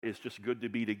it's just good to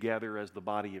be together as the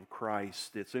body of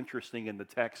Christ. It's interesting in the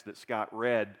text that Scott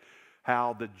read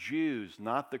how the Jews,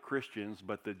 not the Christians,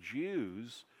 but the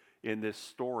Jews in this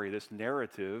story, this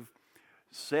narrative,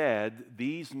 said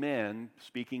these men,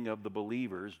 speaking of the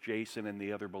believers, Jason and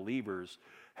the other believers,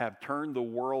 have turned the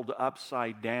world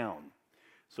upside down.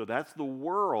 So that's the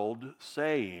world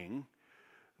saying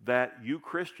that you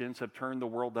Christians have turned the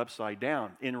world upside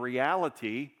down. In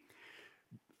reality,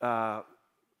 the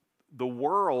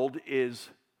world is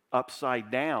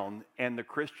upside down, and the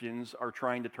Christians are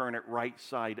trying to turn it right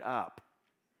side up.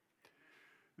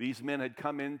 These men had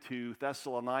come into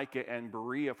Thessalonica and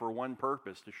Berea for one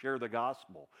purpose, to share the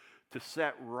gospel, to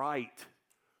set right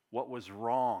what was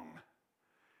wrong.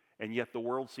 And yet the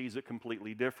world sees it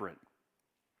completely different.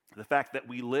 The fact that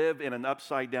we live in an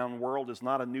upside-down world is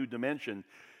not a new dimension.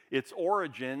 Its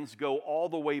origins go all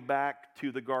the way back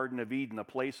to the Garden of Eden, a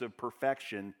place of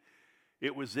perfection.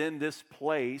 It was in this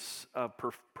place of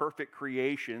perfect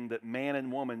creation that man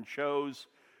and woman chose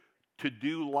to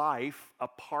do life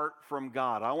apart from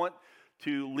God. I want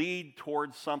to lead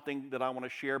towards something that I want to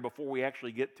share before we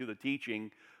actually get to the teaching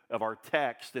of our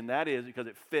text, and that is because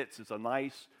it fits. It's a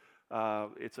nice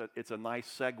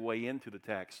segue into the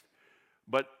text.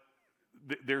 But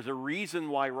there's a reason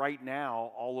why right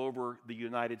now all over the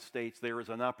United States there is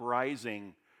an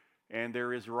uprising, and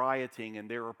there is rioting, and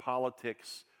there are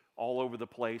politics all over the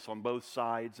place on both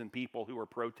sides, and people who are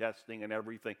protesting and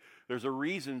everything. There's a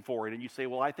reason for it. And you say,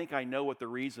 well, I think I know what the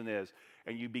reason is.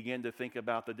 And you begin to think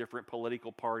about the different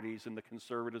political parties and the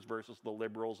conservatives versus the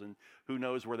liberals, and who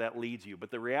knows where that leads you.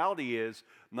 But the reality is,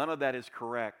 none of that is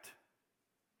correct.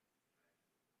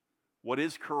 What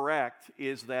is correct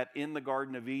is that in the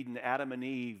Garden of Eden, Adam and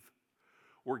Eve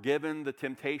were given the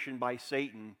temptation by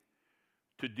Satan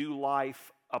to do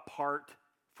life apart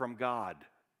from God.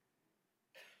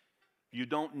 You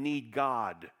don't need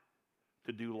God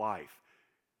to do life.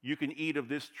 You can eat of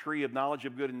this tree of knowledge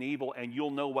of good and evil, and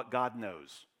you'll know what God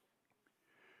knows.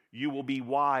 You will be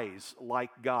wise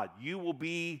like God. You will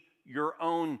be your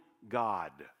own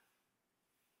God.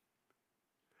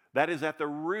 That is at the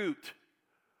root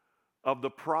of the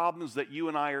problems that you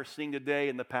and I are seeing today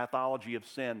in the pathology of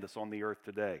sin that's on the earth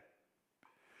today.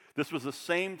 This was the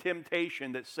same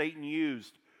temptation that Satan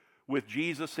used with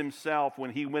Jesus himself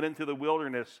when he went into the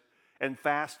wilderness and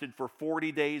fasted for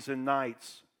 40 days and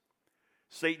nights.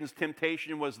 Satan's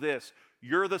temptation was this: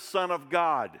 you're the Son of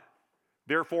God,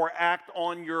 therefore act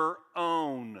on your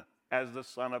own as the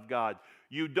Son of God.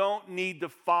 You don't need to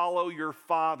follow your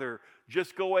Father.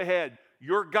 Just go ahead.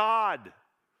 You're God.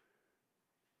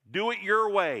 Do it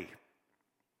your way.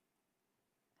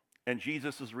 And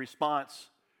Jesus'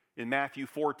 response in Matthew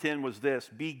 4:10 was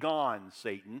this: be gone,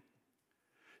 Satan,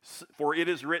 for it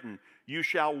is written, you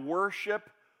shall worship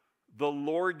the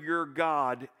Lord your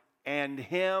God, and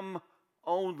him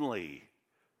only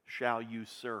shall you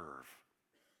serve.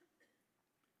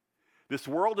 This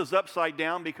world is upside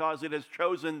down because it has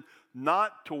chosen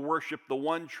not to worship the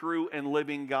one true and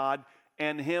living God,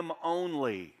 and him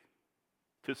only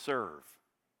to serve.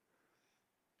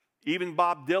 Even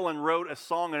Bob Dylan wrote a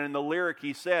song, and in the lyric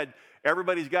he said,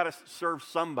 everybody's got to serve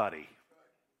somebody.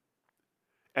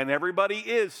 And everybody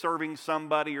is serving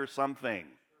somebody or something.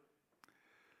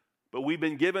 But we've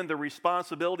been given the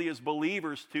responsibility as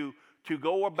believers to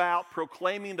go about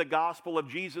proclaiming the gospel of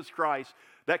Jesus Christ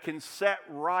that can set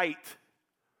right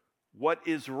what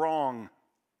is wrong.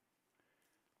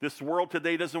 This world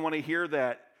today doesn't want to hear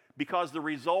that, because the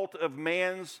result of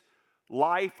man's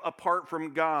life apart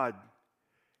from God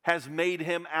has made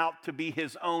him out to be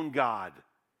his own God.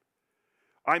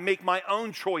 I make my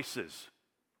own choices.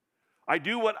 I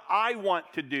do what I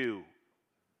want to do.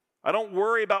 I don't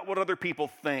worry about what other people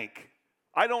think.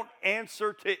 I don't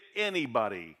answer to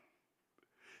anybody.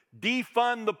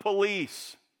 Defund the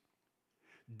police.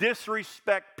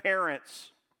 Disrespect parents.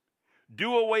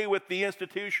 Do away with the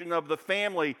institution of the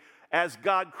family as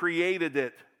God created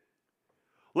it.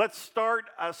 Let's start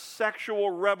a sexual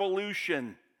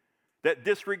revolution that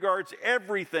disregards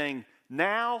everything,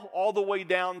 now all the way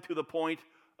down to the point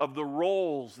of the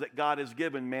roles that God has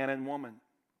given man and woman.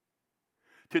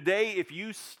 Today, if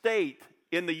you state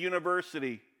in the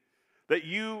university that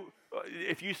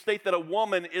if you state that a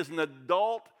woman is an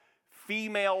adult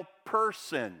female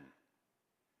person,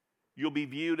 you'll be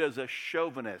viewed as a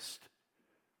chauvinist,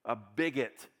 a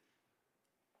bigot.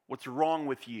 What's wrong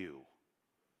with you?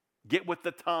 Get with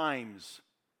the times.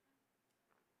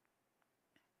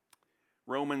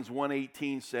 Romans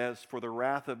 1:18 says, for the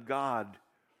wrath of God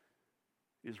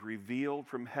is revealed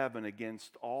from heaven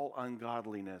against all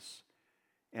ungodliness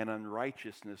and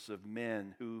unrighteousness of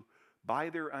men who by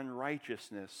their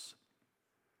unrighteousness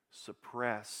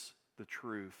suppress the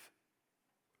truth.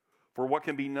 For what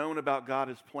can be known about God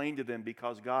is plain to them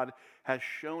because God has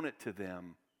shown it to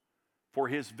them. For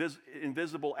his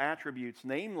invisible attributes,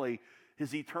 namely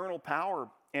his eternal power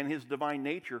and his divine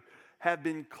nature, have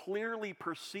been clearly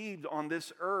perceived on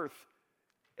this earth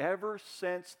ever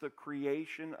since the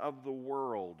creation of the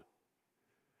world.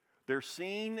 They're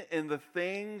seen in the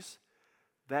things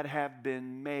that have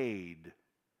been made,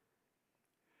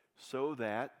 so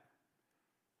that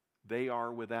they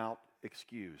are without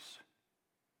excuse.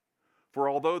 For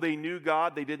although they knew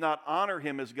God, they did not honor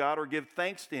him as God or give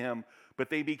thanks to him, but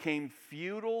they became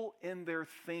futile in their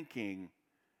thinking,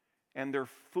 and their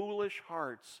foolish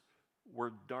hearts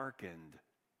were darkened.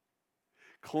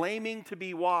 Claiming to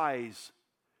be wise,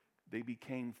 they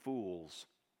became fools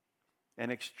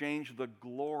and exchanged the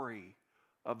glory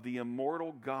of the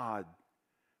immortal God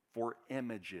for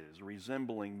images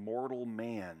resembling mortal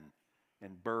man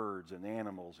and birds and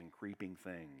animals and creeping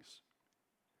things.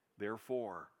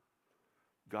 Therefore,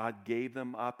 God gave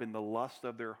them up in the lust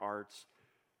of their hearts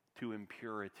to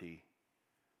impurity,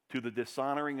 to the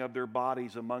dishonoring of their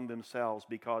bodies among themselves,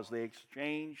 because they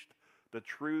exchanged the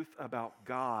truth about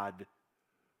God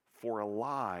for a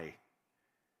lie,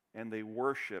 and they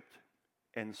worshiped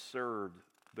and served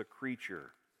the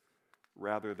creature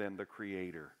rather than the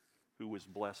Creator, who was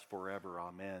blessed forever.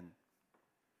 Amen.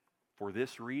 For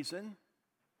this reason,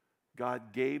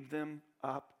 God gave them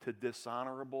up to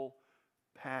dishonorable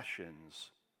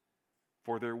passions.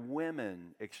 For their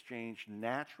women exchanged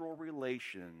natural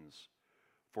relations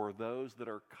for those that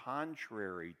are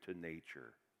contrary to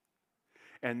nature.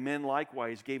 And men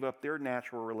likewise gave up their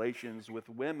natural relations with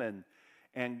women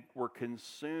and were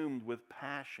consumed with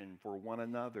passion for one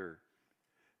another.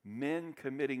 Men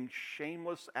committing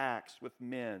shameless acts with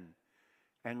men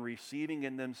and receiving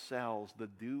in themselves the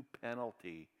due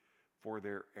penalty for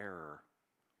their error.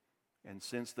 And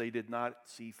since they did not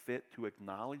see fit to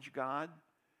acknowledge God,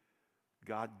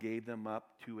 God gave them up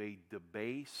to a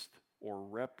debased or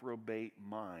reprobate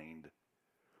mind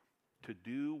to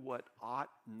do what ought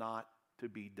not to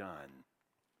be done.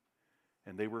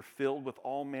 And they were filled with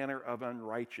all manner of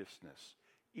unrighteousness,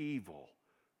 evil,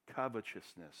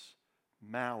 covetousness,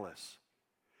 malice.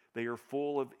 They are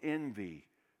full of envy,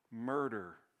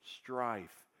 murder,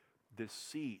 strife,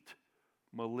 deceit,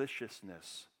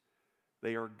 maliciousness.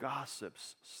 They are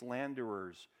gossips,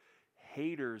 slanderers,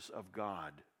 haters of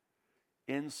God,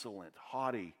 insolent,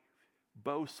 haughty,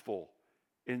 boastful,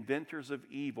 inventors of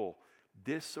evil,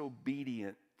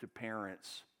 disobedient to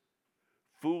parents,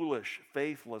 foolish,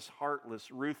 faithless,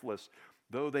 heartless, ruthless.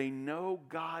 Though they know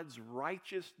God's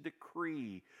righteous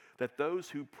decree that those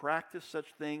who practice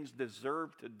such things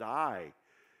deserve to die,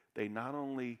 they not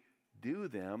only do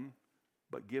them,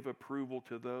 but give approval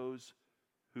to those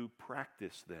who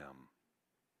practice them.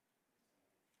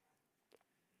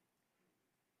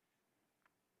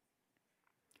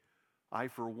 I,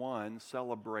 for one,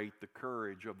 celebrate the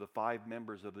courage of the 5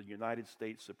 members of the United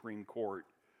States Supreme Court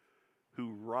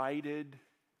who righted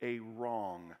a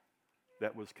wrong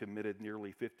that was committed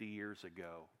nearly 50 years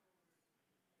ago.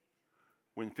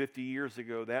 When 50 years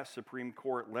ago, that Supreme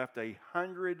Court left a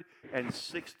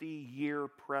 160-year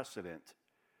precedent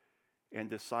and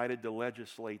decided to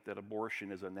legislate that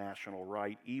abortion is a national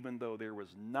right, even though there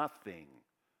was nothing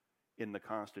in the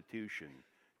Constitution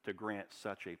to grant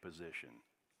such a position.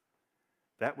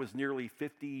 That was nearly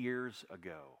 50 years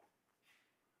ago.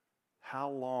 How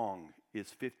long is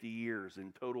 50 years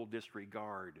in total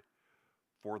disregard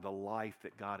for the life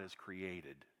that God has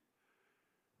created?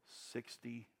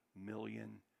 60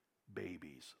 million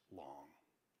babies long.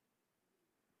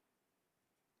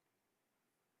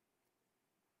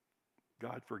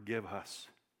 God, forgive us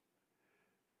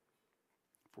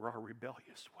for our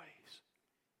rebellious ways.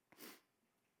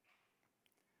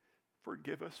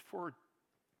 Forgive us for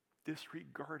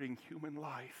disregarding human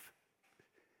life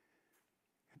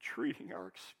and treating our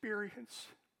experience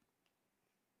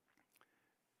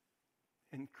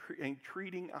and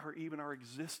treating even our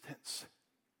existence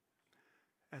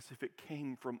as if it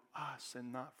came from us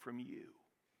and not from you.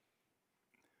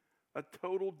 A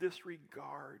total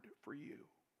disregard for you.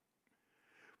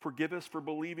 Forgive us for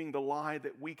believing the lie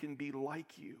that we can be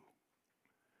like you.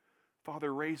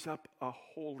 Father, raise up a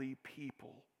holy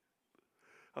people.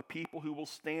 A people who will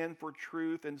stand for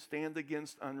truth and stand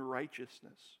against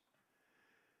unrighteousness.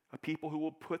 A people who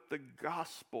will put the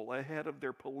gospel ahead of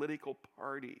their political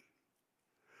party.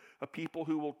 A people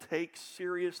who will take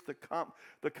serious the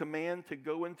command to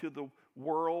go into the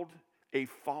world, a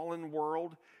fallen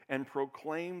world, and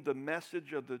proclaim the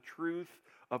message of the truth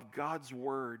of God's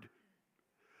word.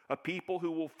 A people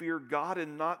who will fear God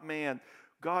and not man,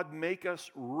 God, make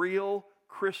us real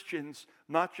Christians,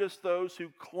 not just those who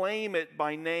claim it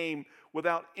by name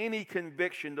without any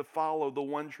conviction to follow the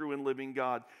one true and living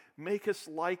God. Make us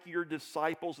like your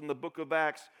disciples in the book of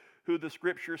Acts, who the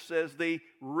scripture says they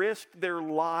risked their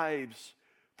lives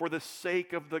for the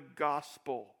sake of the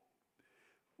gospel.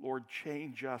 Lord,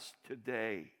 change us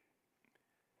today.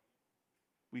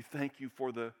 We thank you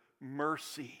for the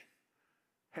mercy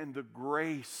and the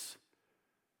grace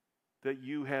that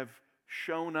you have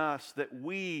shown us, that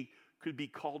we could be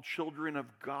called children of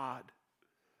God,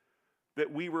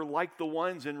 that we were like the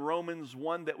ones in Romans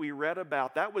 1 that we read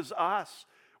about. That was us.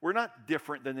 We're not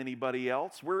different than anybody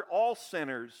else. We're all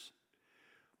sinners.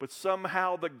 But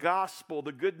somehow the gospel,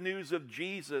 the good news of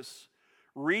Jesus,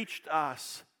 reached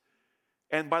us.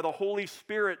 And by the Holy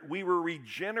Spirit, we were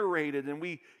regenerated, and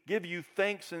we give you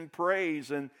thanks and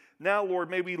praise. And now, Lord,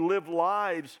 may we live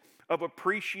lives of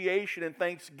appreciation and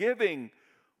thanksgiving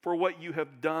for what you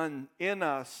have done in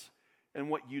us and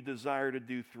what you desire to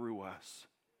do through us.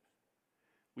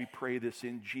 We pray this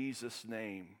in Jesus'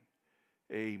 name.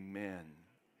 Amen.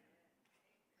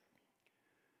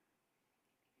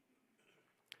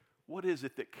 What is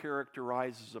it that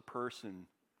characterizes a person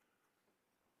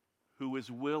who is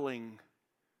willing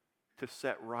to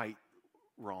set right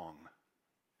wrong?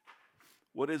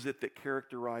 What is it that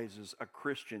characterizes a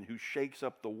Christian who shakes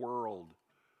up the world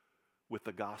with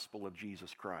the gospel of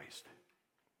Jesus Christ?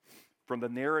 From the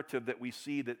narrative that we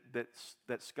see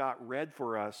that Scott read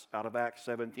for us out of Acts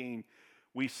 17,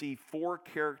 we see four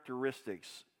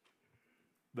characteristics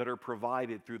that are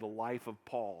provided through the life of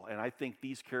Paul. And I think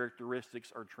these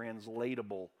characteristics are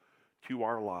translatable to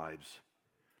our lives.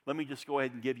 Let me just go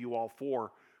ahead and give you all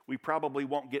four. We probably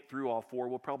won't get through all four.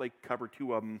 We'll probably cover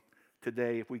two of them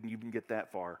today if we can even get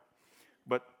that far.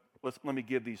 But let me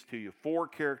give these to you. Four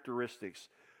characteristics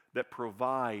that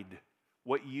provide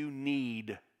what you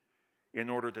need in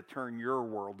order to turn your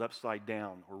world upside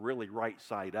down, or really right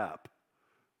side up,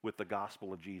 with the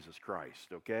gospel of Jesus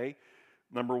Christ, okay?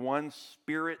 Number one,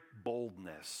 spirit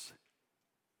boldness.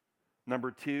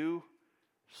 Number two,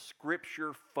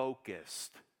 scripture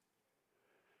focused.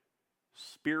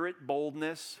 Spirit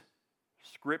boldness,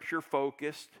 scripture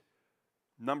focused.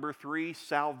 Number three,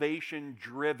 salvation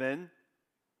driven.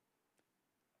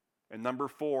 And number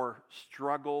four,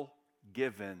 struggle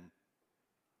given.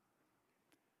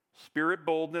 Spirit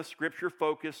boldness, scripture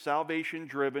focused, salvation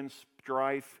driven,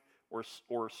 strife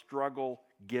or struggle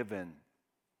given.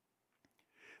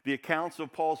 The accounts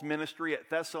of Paul's ministry at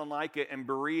Thessalonica and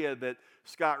Berea that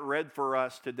Scott read for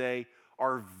us today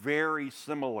are very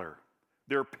similar.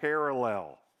 They're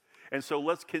parallel. And so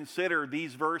let's consider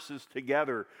these verses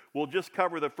together. We'll just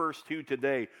cover the first two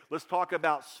today. Let's talk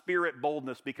about spirit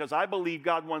boldness, because I believe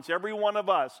God wants every one of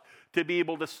us to be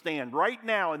able to stand. Right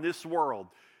now in this world,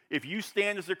 if you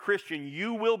stand as a Christian,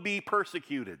 you will be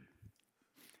persecuted.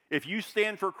 If you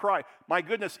stand for Christ, my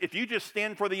goodness, if you just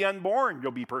stand for the unborn,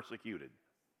 you'll be persecuted.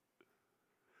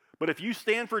 But if you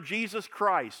stand for Jesus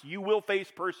Christ, you will face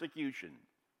persecution.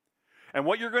 And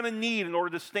what you're going to need in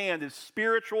order to stand is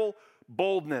spiritual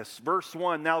boldness. Verse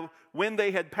 1, now when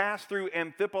they had passed through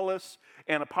Amphipolis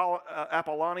and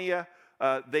Apollonia,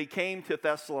 they came to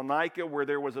Thessalonica, where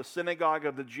there was a synagogue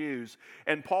of the Jews.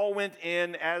 And Paul went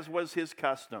in as was his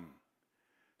custom.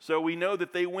 So we know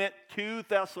that they went to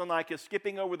Thessalonica,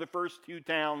 skipping over the first two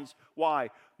towns. Why?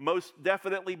 Most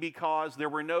definitely because there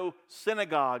were no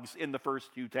synagogues in the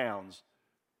first two towns.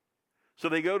 So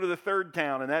they go to the third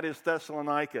town, and that is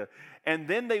Thessalonica. And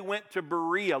then they went to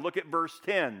Berea. Look at verse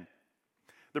 10.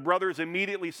 The brothers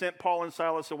immediately sent Paul and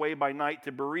Silas away by night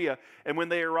to Berea. And when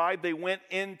they arrived, they went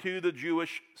into the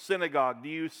Jewish synagogue. Do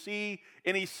you see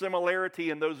any similarity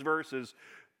in those verses?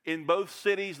 In both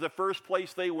cities, the first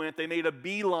place they went, they made a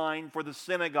beeline for the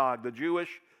synagogue, the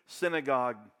Jewish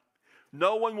synagogue.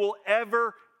 No one will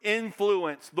ever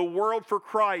influence the world for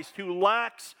Christ who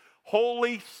lacks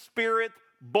Holy Spirit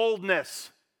boldness.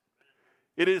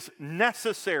 It is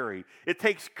necessary. It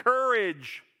takes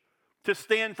courage to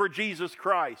stand for Jesus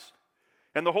Christ.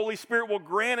 And the Holy Spirit will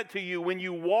grant it to you when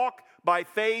you walk by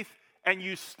faith and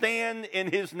you stand in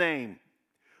His name.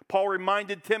 Paul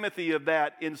reminded Timothy of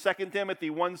that in 2 Timothy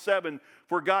 1:7.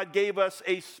 For God gave us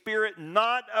a spirit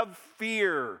not of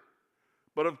fear,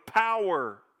 but of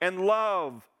power and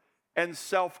love and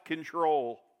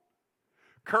self-control.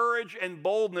 Courage and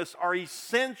boldness are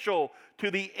essential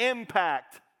to the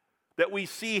impact that we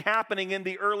see happening in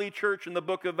the early church in the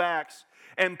book of Acts.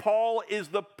 And Paul is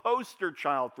the poster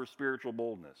child for spiritual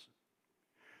boldness.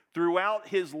 Throughout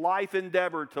his life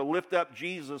endeavor to lift up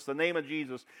Jesus, the name of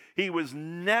Jesus, he was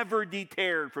never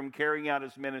deterred from carrying out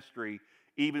his ministry,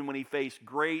 even when he faced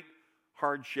great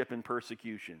hardship and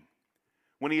persecution.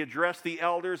 When he addressed the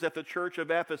elders at the church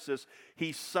of Ephesus,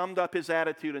 he summed up his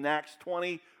attitude in Acts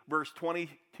 20, verse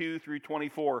 22 through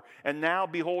 24. And now,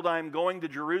 behold, I am going to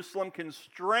Jerusalem,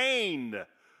 constrained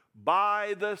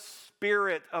by the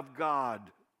Spirit of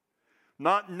God,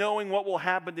 not knowing what will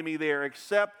happen to me there,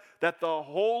 except that the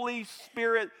Holy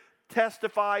Spirit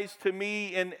testifies to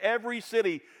me in every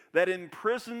city that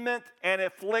imprisonment and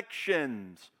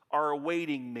afflictions are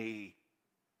awaiting me.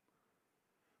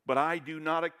 But I do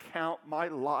not account my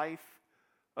life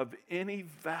of any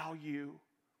value,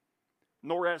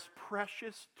 nor as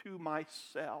precious to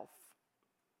myself.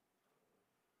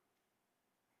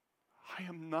 I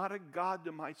am not a God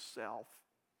to myself.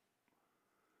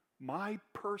 My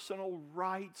personal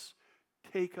rights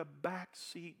take a back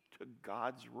seat to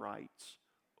God's rights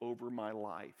over my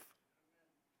life.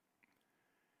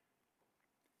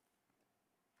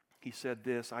 He said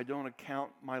this, I don't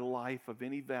account my life of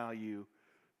any value,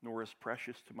 nor as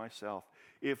precious to myself,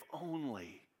 if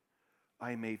only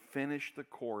I may finish the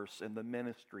course and the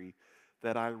ministry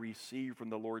that I received from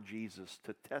the Lord Jesus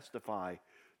to testify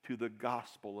to the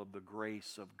gospel of the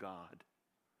grace of God.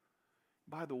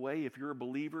 By the way, if you're a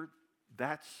believer,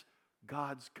 that's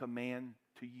God's command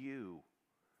to you,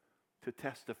 to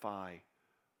testify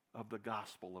of the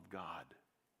gospel of God.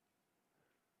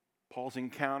 Paul's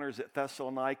encounters at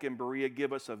Thessalonica and Berea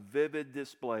give us a vivid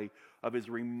display of his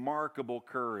remarkable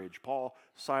courage. Paul,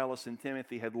 Silas, and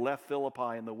Timothy had left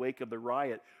Philippi in the wake of the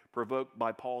riot provoked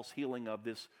by Paul's healing of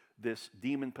this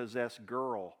demon-possessed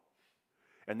girl.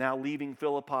 And now, leaving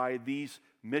Philippi, these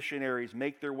missionaries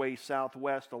make their way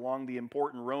southwest along the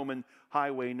important Roman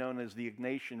highway known as the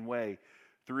Egnatian Way,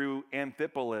 through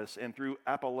Amphipolis and through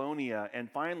Apollonia, and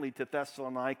finally to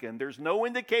Thessalonica. And there's no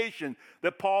indication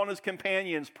that Paul and his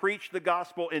companions preached the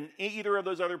gospel in either of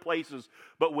those other places.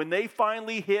 But when they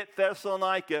finally hit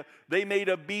Thessalonica, they made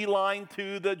a beeline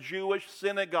to the Jewish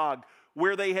synagogue,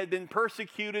 where they had been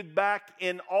persecuted back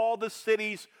in all the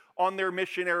cities on their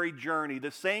missionary journey,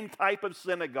 the same type of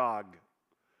synagogue.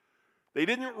 They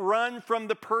didn't run from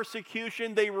the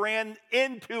persecution, they ran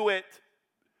into it,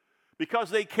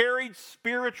 because they carried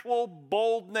spiritual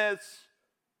boldness.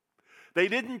 They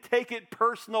didn't take it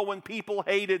personal when people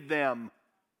hated them.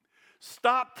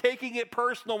 Stop taking it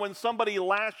personal when somebody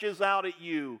lashes out at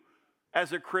you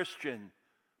as a Christian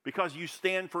because you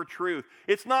stand for truth.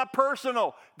 It's not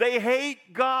personal. They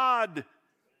hate God.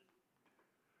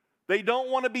 They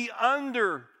don't want to be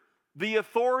under the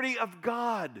authority of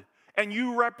God. And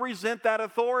you represent that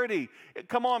authority.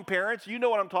 Come on, parents, you know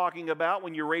what I'm talking about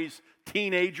when you raise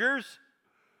teenagers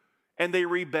and they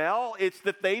rebel. It's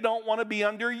that they don't want to be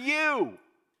under you.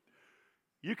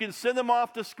 You can send them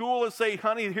off to school and say,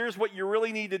 honey, here's what you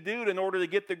really need to do in order to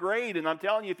get the grade. And I'm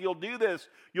telling you, if you'll do this,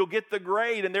 you'll get the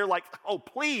grade. And they're like, oh,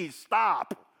 please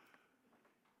stop.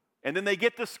 And then they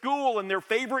get to school and their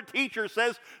favorite teacher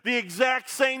says the exact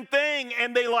same thing.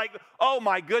 And they like, oh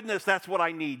my goodness, that's what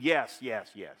I need. Yes, yes,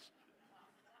 yes.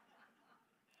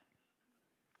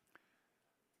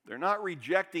 They're not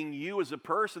rejecting you as a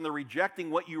person. They're rejecting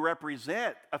what you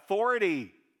represent,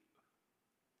 authority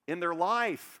in their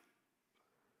life.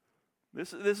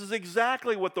 This is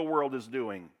exactly what the world is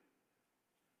doing.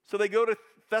 So they go to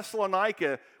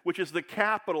Thessalonica, which is the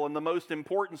capital and the most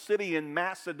important city in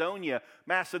Macedonia.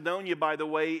 Macedonia, by the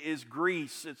way, is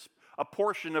Greece. It's a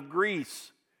portion of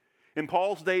Greece. In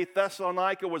Paul's day,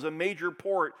 Thessalonica was a major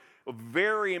port, a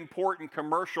very important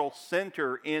commercial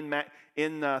center in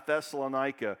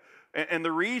Thessalonica. And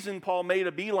the reason Paul made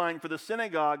a beeline for the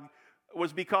synagogue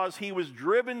was because he was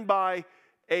driven by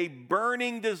a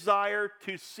burning desire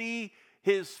to see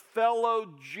his fellow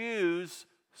Jews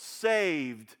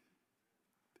saved.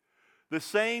 The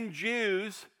same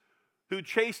Jews who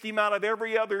chased him out of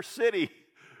every other city,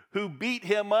 who beat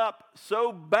him up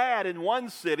so bad in one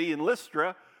city, in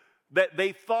Lystra, that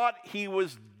they thought he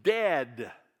was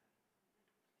dead.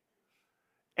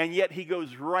 And yet he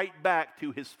goes right back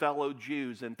to his fellow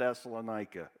Jews in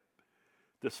Thessalonica,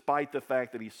 despite the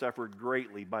fact that he suffered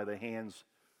greatly by the hands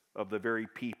of the very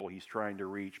people he's trying to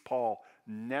reach. Paul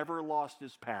never lost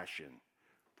his passion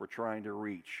for trying to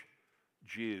reach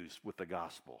Jews with the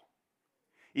gospel.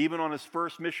 Even on his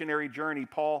first missionary journey,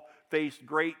 Paul faced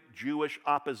great Jewish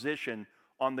opposition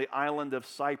on the island of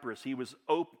Cyprus. He was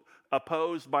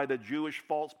opposed by the Jewish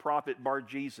false prophet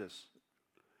Bar-Jesus.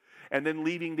 And then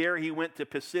leaving there, he went to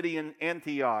Pisidian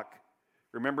Antioch.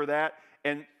 Remember that?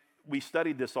 And we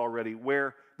studied this already,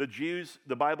 where the Jews,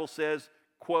 the Bible says,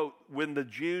 quote, when the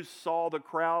Jews saw the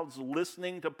crowds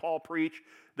listening to Paul preach,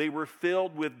 they were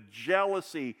filled with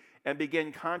jealousy and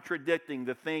began contradicting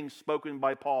the things spoken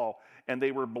by Paul, and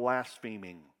they were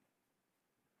blaspheming.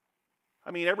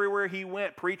 I mean, everywhere he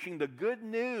went, preaching the good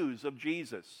news of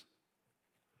Jesus.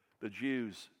 The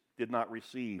Jews did not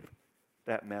receive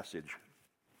that message.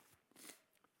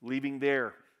 Leaving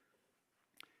there,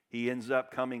 he ends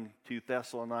up coming to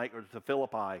Thessalonica, or to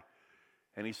Philippi,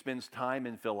 and he spends time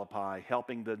in Philippi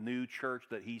helping the new church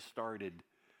that he started,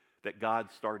 that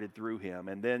God started through him.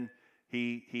 And then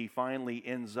he finally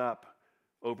ends up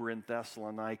over in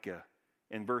Thessalonica.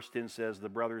 And verse 10 says, the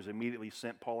brothers immediately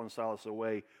sent Paul and Silas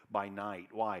away by night.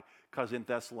 Why? Because in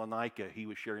Thessalonica, he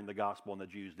was sharing the gospel and the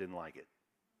Jews didn't like it.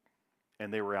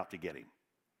 And they were out to get him.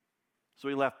 So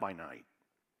he left by night.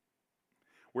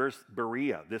 Where's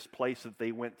Berea, this place that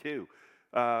they went to?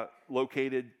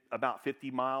 Located about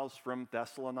 50 miles from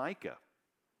Thessalonica.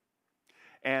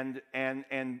 And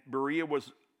Berea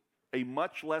was a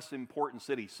much less important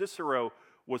city. Cicero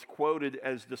was quoted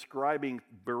as describing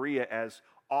Berea as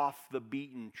off the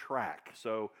beaten track.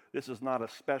 So this is not a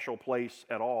special place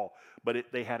at all, but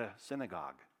they had a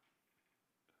synagogue.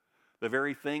 The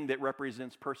very thing that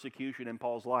represents persecution in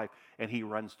Paul's life, and he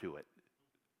runs to it,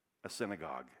 a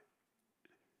synagogue.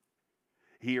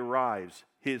 He arrives.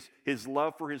 His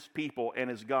love for his people and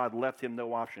his God left him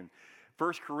no option.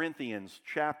 1 Corinthians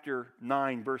chapter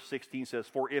 9, verse 16 says,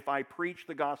 for if I preach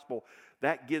the gospel,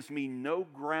 that gives me no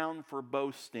ground for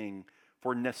boasting,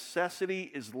 for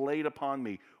necessity is laid upon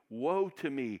me. Woe to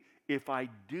me if I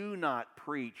do not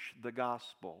preach the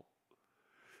gospel.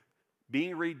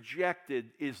 Being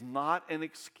rejected is not an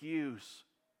excuse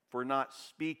for not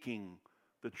speaking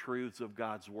the truths of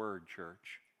God's word,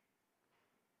 church.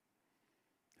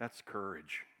 That's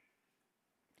courage.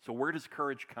 So where does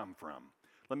courage come from?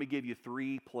 Let me give you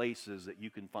 3 places that you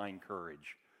can find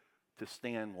courage to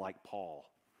stand like Paul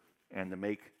and to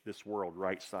make this world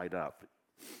right side up.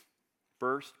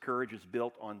 First, courage is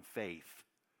built on faith.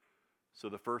 So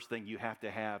the first thing you have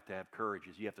have courage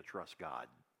is you have to trust God.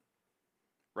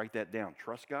 Write that down.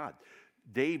 Trust God.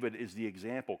 David is the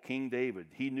example. King David,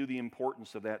 he knew the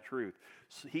importance of that truth.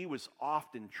 So he was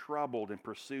often troubled and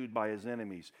pursued by his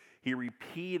enemies. He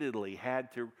repeatedly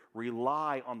had to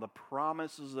rely on the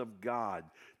promises of God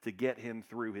to get him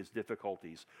through his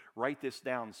difficulties. Write this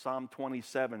down, Psalm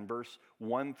 27, verse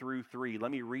 1 through 3. Let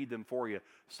me read them for you.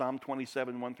 Psalm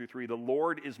 27, 1 through 3. The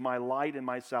Lord is my light and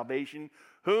my salvation.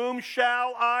 Whom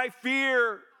shall I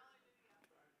fear?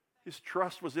 His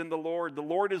trust was in the Lord. The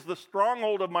Lord is the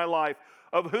stronghold of my life.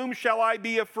 Of whom shall I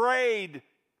be afraid?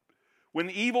 When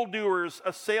evildoers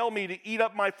assail me to eat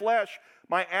up my flesh,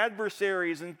 my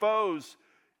adversaries and foes,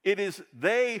 it is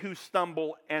they who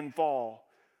stumble and fall.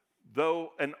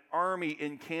 Though an army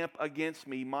encamp against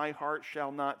me, my heart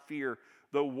shall not fear.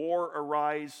 Though war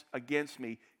arise against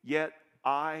me, yet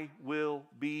I will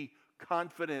be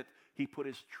confident. He put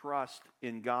his trust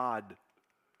in God.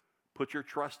 Put your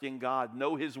trust in God.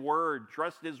 Know His Word.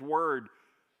 Trust His Word.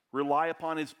 Rely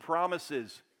upon His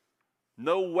promises.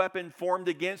 No weapon formed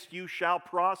against you shall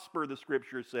prosper, the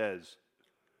Scripture says.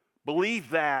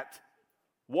 Believe that.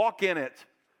 Walk in it.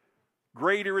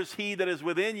 Greater is He that is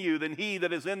within you than he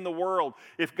that is in the world.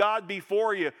 If God be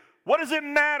for you, what does it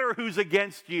matter who's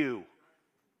against you?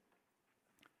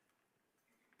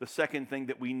 The second thing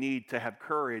that we need to have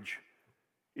courage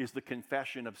is the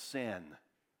confession of sin.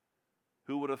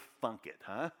 Who would have thunk it,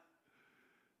 huh?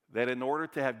 That in order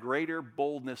to have greater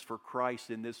boldness for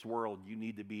Christ in this world, you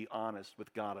need to be honest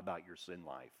with God about your sin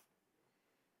life.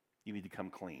 You need to come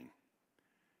clean.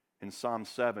 In Psalm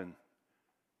 7,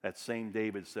 that same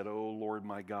David said, "O Lord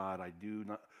my God,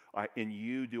 in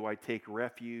you do I take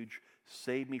refuge.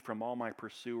 Save me from all my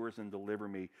pursuers and deliver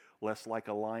me, lest like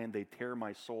a lion they tear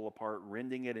my soul apart,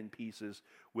 rending it in pieces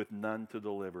with none to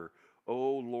deliver.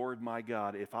 O Lord my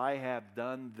God, if I have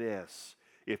done this,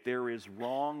 if there is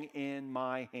wrong in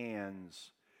my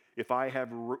hands, if I have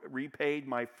repaid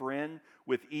my friend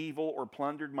with evil or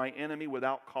plundered my enemy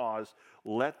without cause,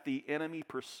 let the enemy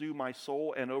pursue my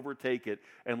soul and overtake it,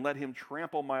 and let him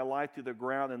trample my life to the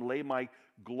ground and lay my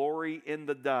glory in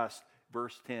the dust."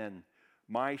 Verse 10,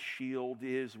 "My shield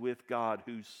is with God,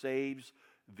 who saves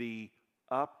the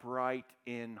upright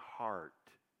in heart."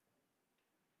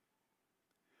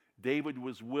 David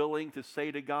was willing to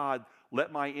say to God,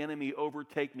 "Let my enemy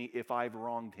overtake me if I've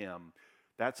wronged him."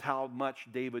 That's how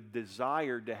much David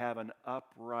desired to have an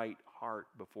upright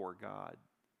heart before God.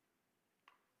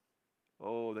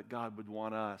 Oh, that God would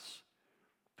want us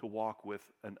to walk with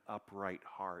an upright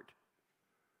heart.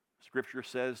 Scripture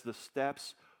says the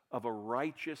steps of a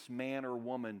righteous man or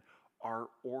woman are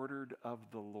ordered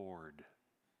of the Lord.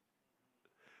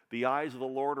 The eyes of the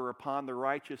Lord are upon the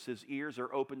righteous, His ears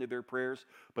are open to their prayers,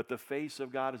 but the face of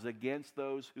God is against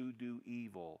those who do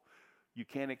evil. You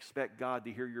can't expect God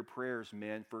to hear your prayers,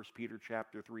 men. 1 Peter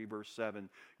chapter 3, verse 7.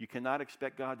 You cannot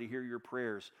expect God to hear your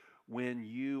prayers when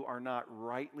you are not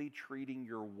rightly treating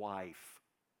your wife.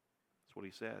 That's what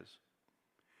he says.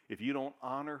 If you don't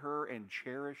honor her and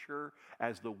cherish her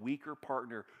as the weaker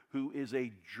partner who is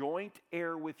a joint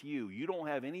heir with you, you don't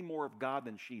have any more of God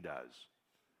than she does.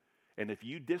 And if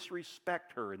you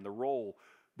disrespect her in the role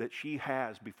that she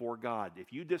has before God,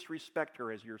 if you disrespect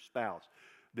her as your spouse,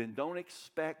 then don't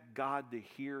expect God to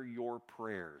hear your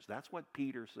prayers. That's what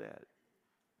Peter said.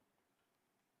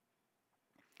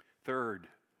 Third,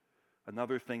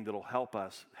 another thing that'll help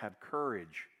us have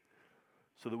courage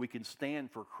so that we can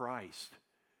stand for Christ.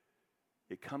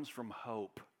 It comes from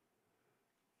hope.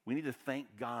 We need to thank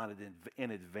God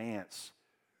in advance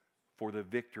for the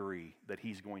victory that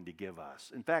He's going to give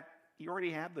us. In fact, you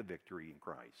already have the victory in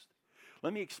Christ.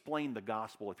 Let me explain the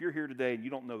gospel. If you're here today and you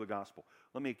don't know the gospel,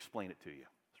 let me explain it to you.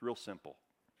 It's real simple.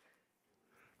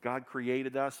 God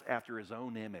created us after His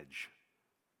own image.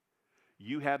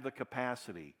 You have the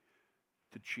capacity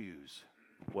to choose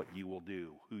what you will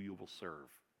do, who you will serve.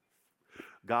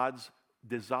 God's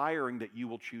desiring that you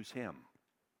will choose Him.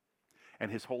 And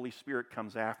His Holy Spirit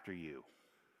comes after you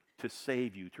to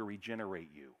save you, to regenerate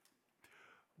you.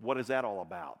 What is that all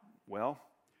about? Well,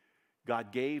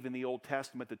 God gave in the Old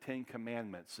Testament the 10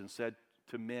 Commandments and said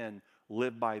to men,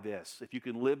 live by this. If you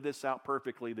can live this out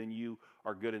perfectly, then you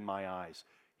are good in my eyes.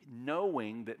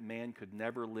 Knowing that man could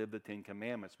never live the 10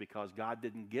 Commandments because God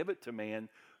didn't give it to man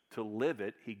to live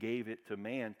it. He gave it to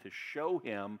man to show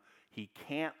him he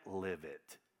can't live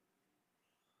it.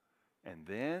 And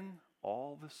then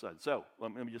all of a sudden, so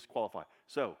let me just qualify.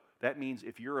 So that means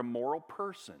if you're a moral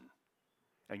person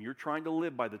and you're trying to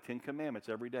live by the 10 Commandments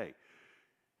every day,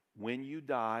 when you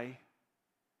die,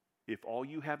 if all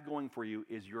you have going for you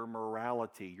is your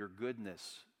morality, your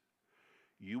goodness,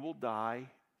 you will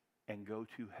die and go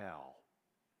to hell.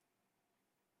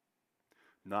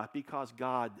 Not because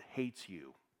God hates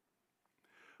you,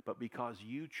 but because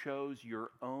you chose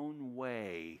your own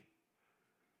way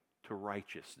to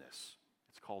righteousness.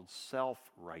 It's called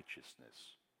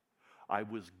self-righteousness. I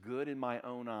was good in my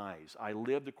own eyes. I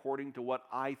lived according to what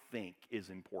I think is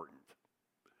important.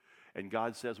 And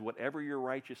God says, whatever your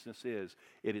righteousness is,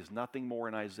 it is nothing more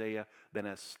in Isaiah than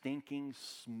a stinking,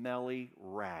 smelly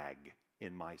rag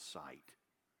in my sight.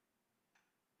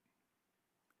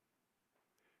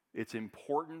 It's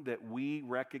important that we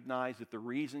recognize that the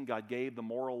reason God gave the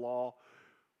moral law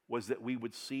was that we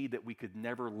would see that we could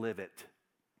never live it.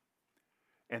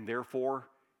 And therefore,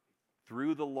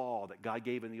 through the law that God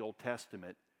gave in the Old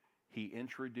Testament, He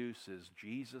introduces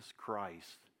Jesus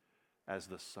Christ as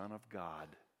the Son of God.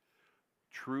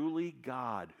 Truly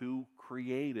God who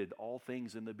created all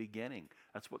things in the beginning.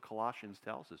 That's what Colossians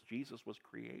tells us. Jesus was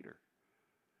creator.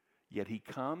 Yet He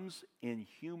comes in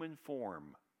human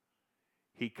form.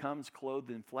 He comes clothed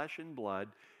in flesh and blood,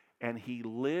 and He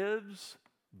lives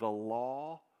the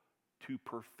law to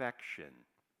perfection.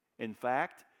 In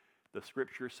fact, the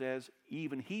Scripture says,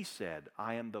 even He said,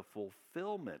 I am the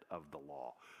fulfillment of the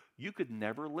law. You could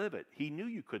never live it. He knew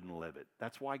you couldn't live it.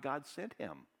 That's why God sent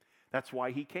Him. That's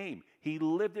why He came. He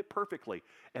lived it perfectly.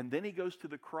 And then He goes to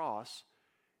the cross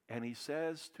and He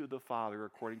says to the Father,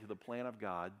 according to the plan of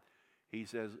God, He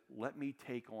says, let me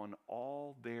take on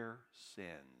all their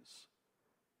sins.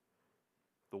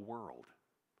 The world,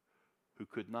 who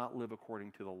could not live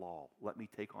according to the law, let me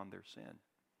take on their sin.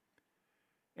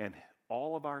 And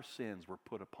all of our sins were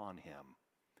put upon Him.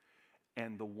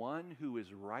 And the one who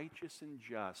is righteous and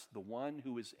just, the one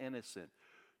who is innocent,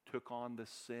 took on the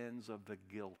sins of the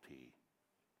guilty.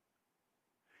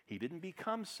 He didn't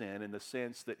become sin in the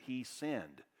sense that He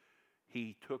sinned.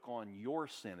 He took on your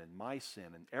sin and my sin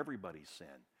and everybody's sin.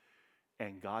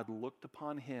 And God looked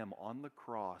upon Him on the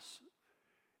cross,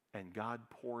 and God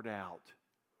poured out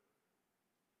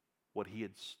what He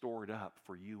had stored up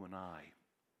for you and I.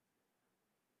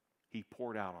 He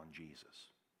poured out on Jesus.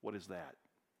 What is that?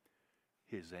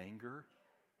 His anger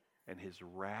and His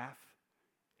wrath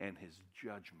and His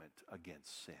judgment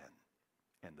against sin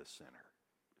and the sinner.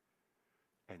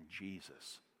 And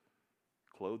Jesus,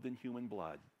 clothed in human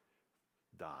blood,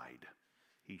 died.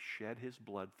 He shed His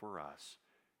blood for us,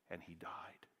 and He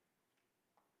died.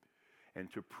 And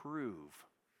to prove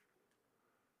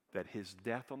that His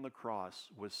death on the cross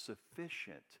was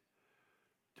sufficient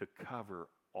to cover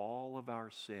all of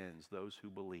our sins, those who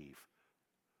believe,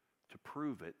 to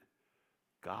prove it,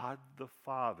 God the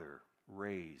Father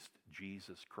raised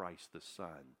Jesus Christ the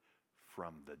Son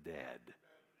from the dead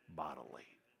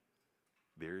bodily.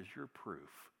 There's your proof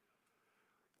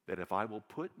that if I will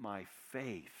put my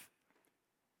faith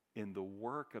in the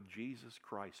work of Jesus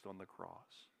Christ on the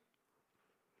cross,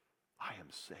 I am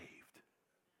saved.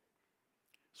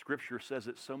 Scripture says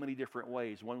it so many different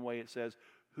ways. One way it says,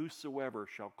 whosoever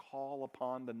shall call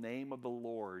upon the name of the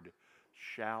Lord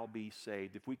shall be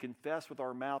saved. If we confess with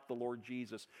our mouth the Lord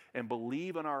Jesus and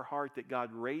believe in our heart that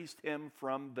God raised him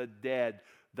from the dead,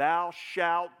 thou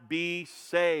shalt be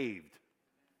saved.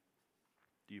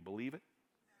 Do you believe it?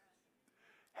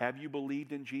 Have you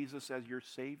believed in Jesus as your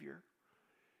Savior?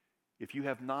 If you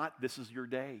have not, this is your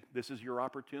day. This is your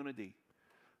opportunity.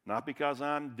 Not because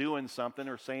I'm doing something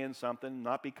or saying something,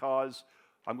 not because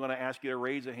I'm going to ask you to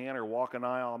raise a hand or walk an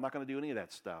aisle. I'm not going to do any of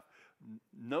that stuff.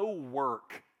 No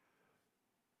work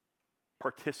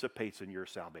participates in your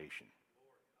salvation.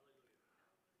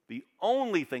 The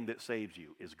only thing that saves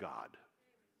you is God.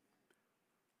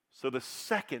 So the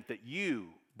second that you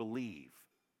believe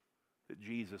that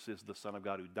Jesus is the Son of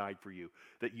God who died for you,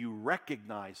 that you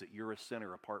recognize that you're a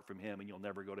sinner apart from him and you'll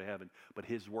never go to heaven, but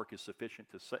his work is sufficient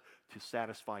to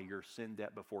satisfy your sin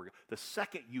debt before you. The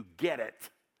second you get it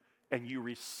and you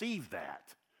receive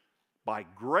that by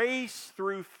grace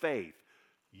through faith,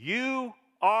 you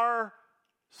are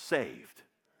saved.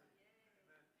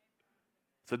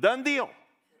 It's a done deal.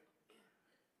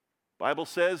 The Bible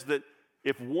says that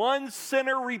if one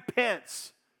sinner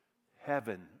repents,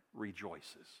 heaven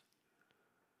rejoices.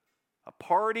 A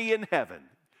party in heaven.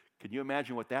 Can you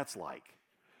imagine what that's like?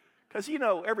 Because,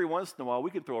 every once in a while we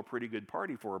can throw a pretty good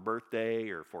party for a birthday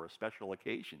or for a special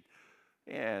occasion.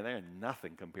 Yeah, they're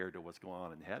nothing compared to what's going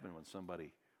on in heaven when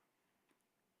somebody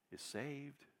is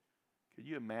saved. Could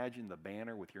you imagine the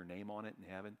banner with your name on it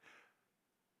in heaven?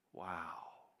 Wow.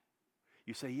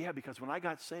 You say, yeah, because when I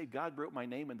got saved, God wrote my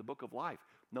name in the book of life.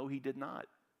 No, he did not.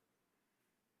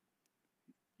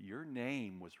 Your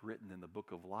name was written in the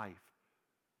book of life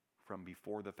from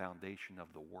before the foundation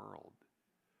of the world,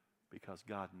 because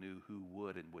God knew who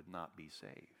would and would not be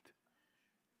saved.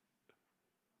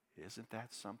 Isn't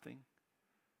that something?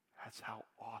 That's how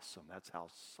awesome, that's how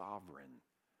sovereign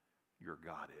your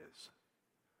God is.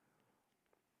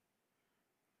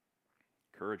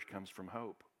 Courage comes from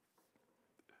hope.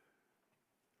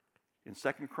 In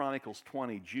 2 Chronicles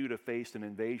 20, Judah faced an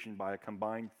invasion by a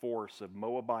combined force of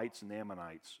Moabites and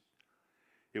Ammonites.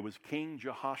 It was King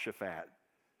Jehoshaphat.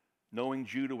 Knowing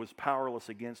Judah was powerless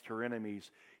against her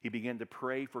enemies, he began to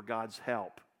pray for God's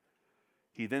help.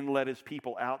 He then led his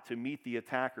people out to meet the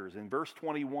attackers. In verse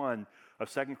 21 of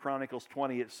 2 Chronicles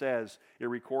 20, it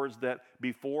records that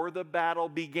before the battle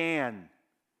began,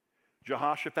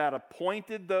 Jehoshaphat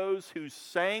appointed those who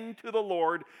sang to the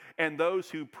Lord and those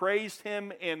who praised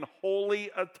him in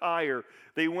holy attire.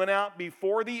 They went out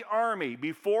before the army,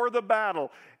 before the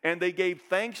battle, and they gave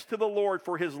thanks to the Lord,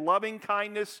 for his loving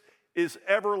kindness is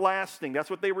everlasting. That's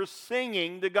what they were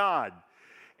singing to God.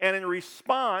 And in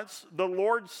response, the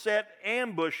Lord set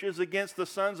ambushes against the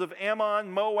sons of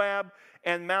Ammon, Moab,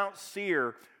 and Mount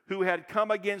Seir, who had come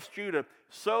against Judah,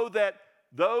 so that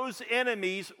those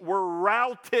enemies were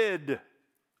routed.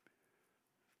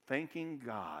 Thanking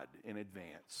God in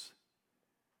advance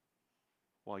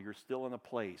while you're still in a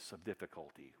place of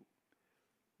difficulty,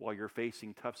 while you're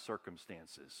facing tough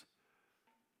circumstances.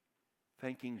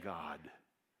 Thanking God,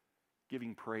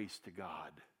 giving praise to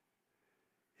God.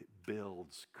 It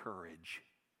builds courage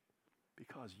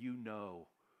because you know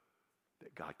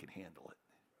that God can handle it.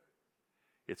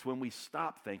 It's when we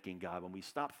stop thanking God, when we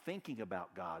stop thinking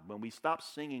about God, when we stop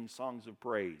singing songs of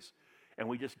praise, and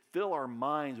we just fill our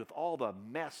minds with all the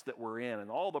mess that we're in and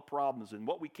all the problems and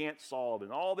what we can't solve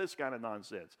and all this kind of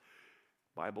nonsense.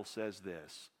 The Bible says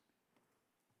this: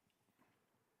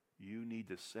 you need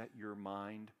to set your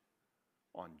mind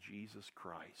on Jesus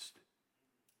Christ.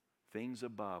 Things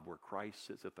above, where Christ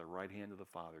sits at the right hand of the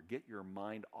Father. Get your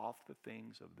mind off the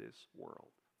things of this world.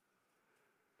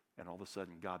 And all of a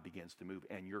sudden, God begins to move,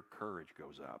 and your courage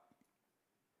goes up.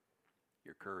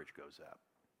 Your courage goes up.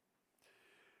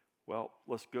 Well,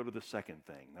 let's go to the second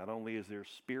thing. Not only is there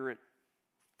spirit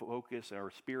focus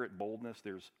or spirit boldness,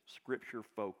 there's scripture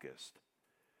focused.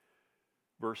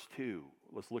 Verse 2,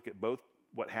 let's look at both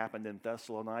what happened in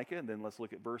Thessalonica, and then let's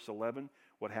look at verse 11,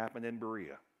 what happened in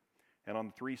Berea. And on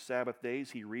the 3 Sabbath days,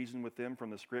 he reasoned with them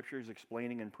from the Scriptures,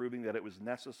 explaining and proving that it was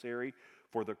necessary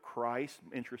for the Christ.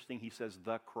 Interesting, he says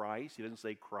the Christ. He doesn't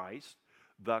say Christ.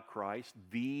 The Christ,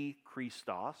 the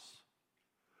Christos,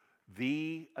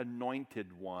 the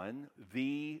Anointed One,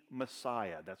 the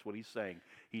Messiah. That's what he's saying.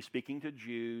 He's speaking to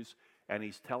Jews, and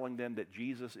he's telling them that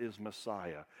Jesus is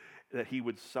Messiah, that he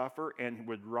would suffer and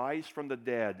would rise from the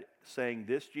dead, saying,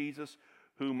 this Jesus,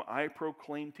 whom I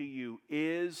proclaim to you,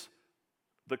 is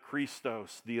the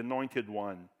Christos, the Anointed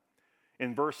One.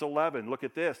 In verse 11, look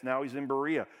at this. Now he's in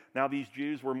Berea. Now these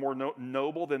Jews were more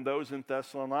noble than those in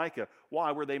Thessalonica.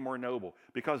 Why were they more noble?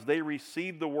 Because they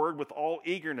received the word with all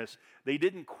eagerness. They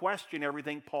didn't question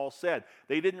everything Paul said.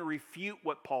 They didn't refute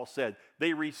what Paul said.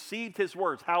 They received his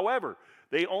words. However,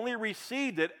 they only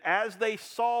received it as they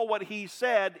saw what he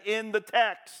said in the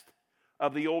text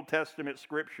of the Old Testament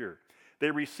Scripture.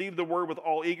 They received the word with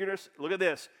all eagerness. Look at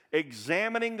this.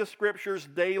 Examining the Scriptures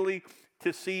daily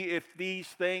to see if these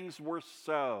things were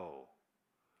so.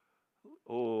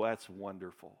 Oh, that's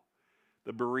wonderful.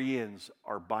 The Bereans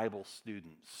are Bible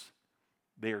students.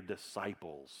 They are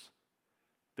disciples.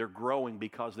 They're growing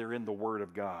because they're in the Word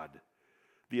of God.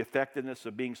 The effectiveness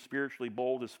of being spiritually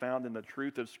bold is found in the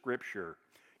truth of Scripture.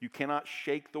 You cannot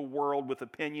shake the world with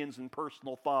opinions and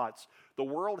personal thoughts. The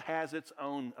world has its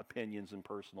own opinions and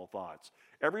personal thoughts.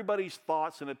 Everybody's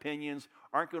thoughts and opinions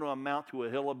aren't going to amount to a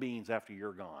hill of beans after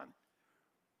you're gone.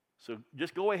 So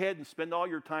just go ahead and spend all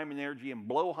your time and energy and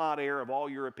blow hot air of all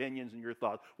your opinions and your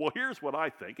thoughts. Well, here's what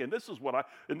I think, and this is what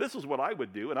I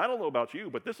would do, and I don't know about you,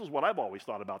 but this is what I've always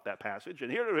thought about that passage.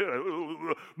 And here,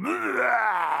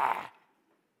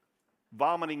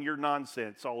 vomiting your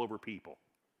nonsense all over people.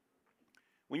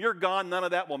 When you're gone, none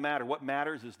of that will matter. What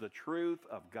matters is the truth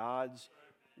of God's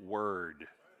word.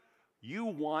 You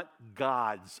want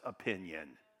God's opinion.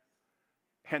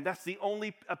 And that's the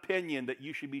only opinion that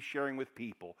you should be sharing with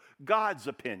people. God's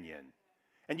opinion.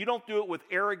 And you don't do it with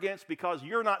arrogance because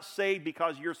you're not saved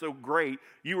because you're so great.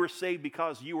 You were saved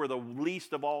because you are the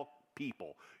least of all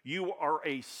people. You are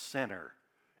a sinner.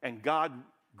 And God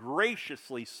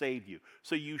graciously saved you.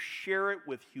 So you share it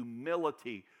with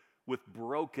humility, with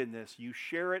brokenness. You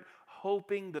share it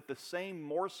hoping that the same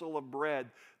morsel of bread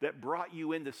that brought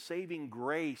you into saving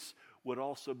grace would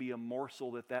also be a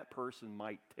morsel that that person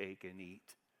might take and eat,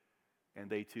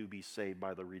 and they too be saved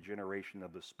by the regeneration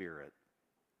of the Spirit.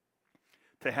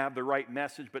 To have the right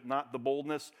message but not the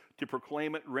boldness to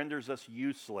proclaim it renders us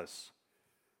useless.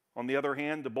 On the other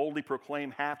hand, to boldly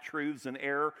proclaim half-truths and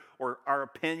error or our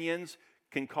opinions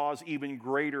can cause even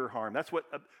greater harm. That's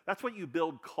what you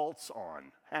build cults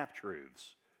on,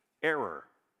 half-truths, error.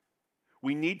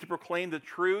 We need to proclaim the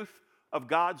truth of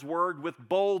God's word with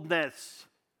boldness.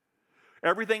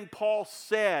 Everything Paul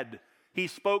said, he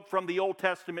spoke from the Old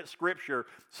Testament Scripture,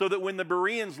 so that when the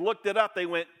Bereans looked it up, they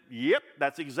went, yep,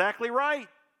 that's exactly right.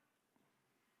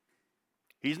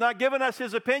 He's not giving us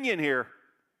his opinion here.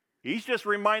 He's just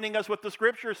reminding us what the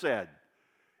Scripture said.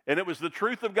 And it was the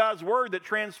truth of God's word that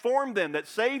transformed them, that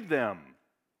saved them.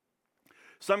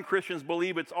 Some Christians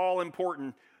believe it's all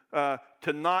important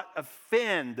to not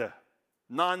offend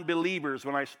non-believers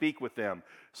when I speak with them.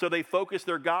 So they focus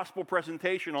their gospel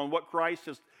presentation on what Christ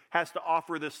has to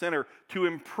offer the sinner to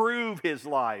improve his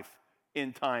life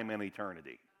in time and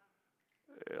eternity.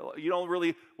 You don't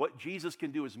really, what Jesus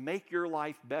can do is make your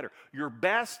life better. Your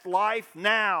best life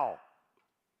now.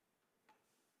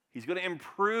 He's going to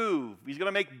improve. He's going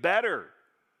to make better.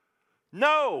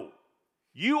 No,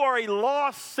 you are a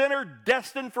lost sinner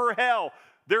destined for hell.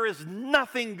 There is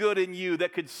nothing good in you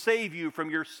that could save you from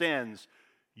your sins.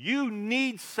 You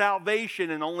need salvation,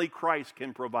 and only Christ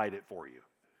can provide it for you.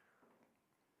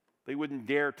 They wouldn't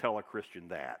dare tell a Christian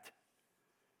that.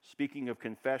 Speaking of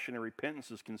confession and repentance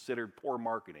is considered poor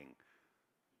marketing.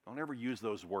 Don't ever use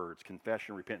those words,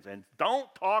 confession and repentance. And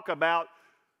don't talk about,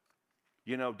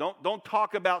 don't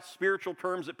talk about spiritual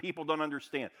terms that people don't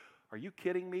understand. Are you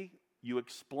kidding me? You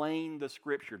explain the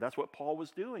Scripture. That's what Paul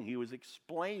was doing. He was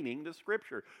explaining the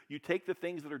Scripture. You take the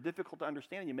things that are difficult to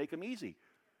understand, you make them easy.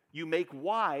 You make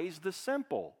wise the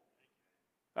simple.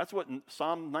 That's what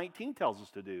Psalm 19 tells us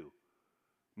to do.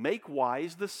 Make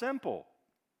wise the simple.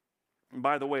 And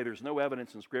by the way, there's no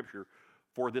evidence in Scripture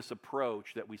for this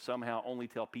approach that we somehow only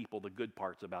tell people the good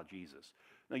parts about Jesus.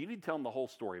 No, you need to tell them the whole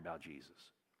story about Jesus.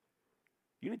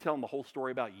 You need to tell them the whole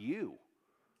story about you.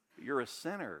 You're a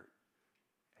sinner,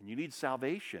 and you need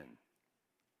salvation.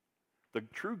 The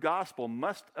true gospel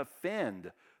must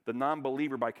offend the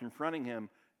non-believer by confronting him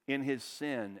in his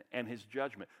sin and his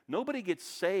judgment. Nobody gets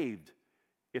saved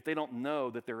if they don't know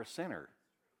that they're a sinner.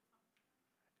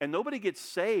 And nobody gets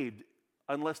saved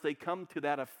unless they come to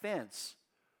that offense.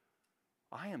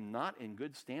 I am not in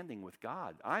good standing with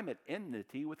God. I'm at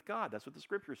enmity with God. That's what the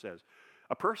Scripture says.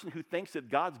 A person who thinks that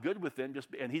God's good with them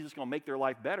and he's just going to make their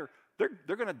life better,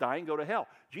 they're going to die and go to hell.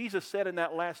 Jesus said in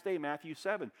that last day, Matthew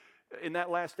 7, in that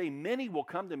last day, many will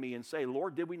come to me and say,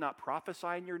 Lord, did we not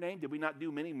prophesy in your name? Did we not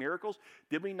do many miracles?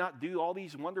 Did we not do all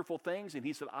these wonderful things? And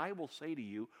he said, I will say to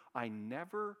you, I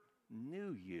never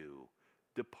knew you.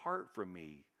 Depart from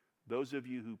me, those of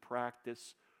you who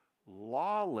practice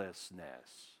lawlessness.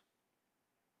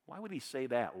 Why would he say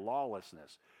that?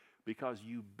 Lawlessness. because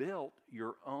you built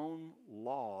your own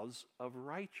laws of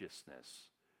righteousness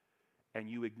and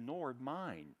you ignored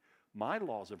mine. My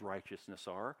laws of righteousness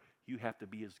are you have to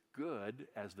be as good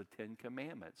as the 10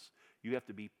 Commandments. You have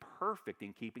to be perfect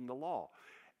in keeping the law.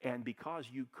 And because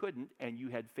you couldn't and you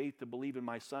had faith to believe in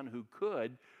my Son who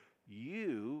could,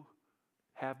 you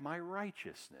have my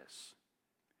righteousness.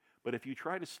 But if you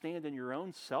try to stand in your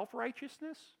own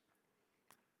self-righteousness,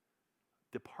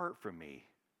 depart from me.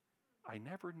 I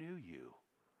never knew you.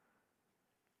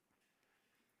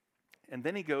 And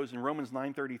then he goes in Romans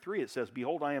 9:33, it says,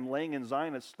 behold, I am laying in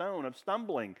Zion a stone of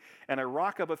stumbling and a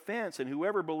rock of offense, and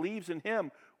whoever believes in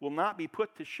him will not be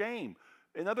put to shame.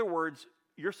 In other words,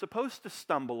 you're supposed to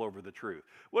stumble over the truth.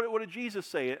 What did Jesus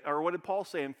say, or what did Paul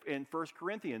say in 1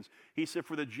 Corinthians? He said,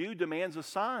 for the Jew demands a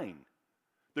sign.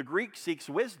 The Greek seeks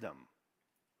wisdom.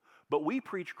 But we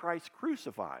preach Christ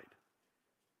crucified.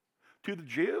 To the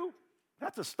Jew,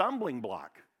 that's a stumbling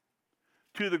block.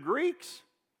 To the Greeks,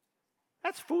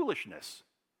 that's foolishness.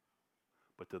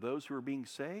 But to those who are being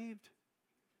saved,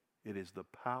 it is the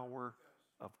power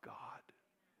of God.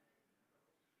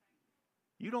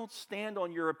 You don't stand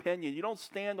on your opinion. You don't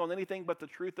stand on anything but the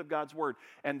truth of God's word.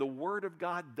 And the word of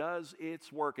God does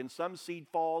its work. And some seed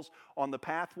falls on the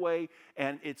pathway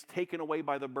and it's taken away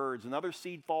by the birds. Another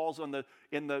seed falls in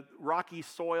the rocky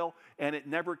soil and it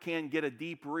never can get a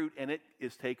deep root and it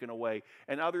is taken away.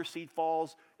 And other seed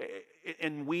falls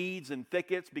in weeds and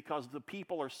thickets because the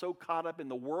people are so caught up in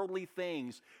the worldly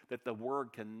things that the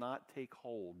word cannot take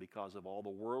hold because of all the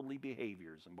worldly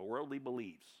behaviors and worldly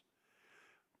beliefs.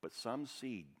 But some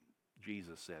seed,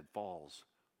 Jesus said, falls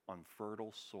on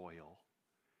fertile soil.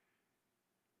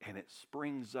 And it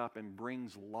springs up and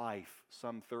brings life,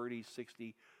 some 30,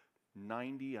 60,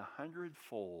 90,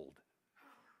 100-fold.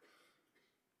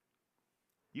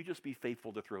 You just be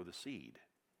faithful to throw the seed.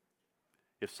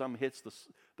 If some hits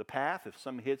the path, if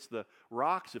some hits the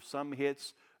rocks, if some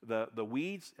hits the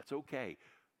weeds, that's okay.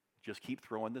 Just keep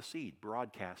throwing the seed,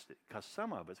 broadcast it, because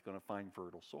some of it's going to find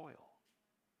fertile soil.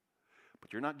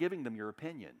 But you're not giving them your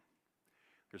opinion.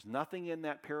 There's nothing in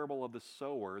that parable of the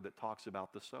sower that talks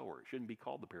about the sower. It shouldn't be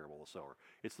called the parable of the sower.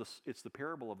 It's the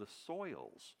parable of the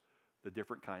soils, the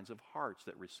different kinds of hearts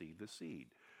that receive the seed.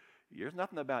 There's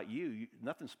nothing about you,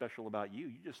 nothing special about you.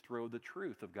 You just throw the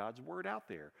truth of God's word out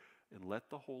there and let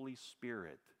the Holy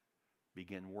Spirit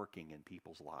begin working in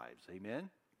people's lives. Amen?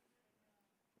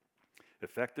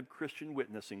 Effective Christian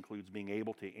witness includes being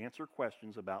able to answer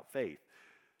questions about faith.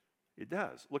 It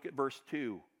does. Look at verse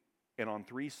 2. And on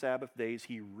 3 Sabbath days,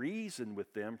 he reasoned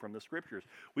with them from the Scriptures.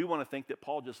 We want to think that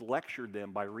Paul just lectured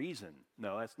them by reason.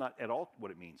 No, that's not at all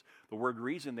what it means. The word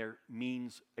reason there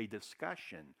means a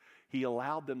discussion. He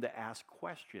allowed them to ask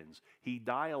questions. He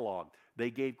dialogued.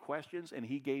 They gave questions and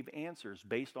he gave answers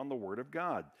based on the Word of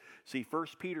God. See, 1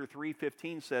 Peter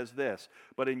 3:15 says this,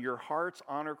 but in your hearts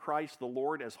honor Christ the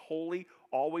Lord as holy,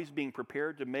 always being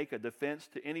prepared to make a defense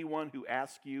to anyone who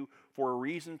asks you for a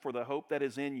reason for the hope that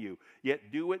is in you.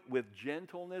 Yet do it with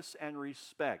gentleness and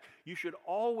respect. You should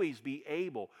always be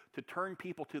able to turn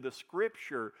people to the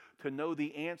Scripture to know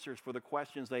the answers for the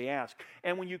questions they ask.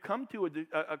 And when you come to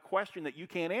a question that you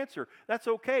can't answer, that's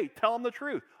okay. Tell them the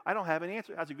truth. I don't have an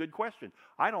answer. That's a good question.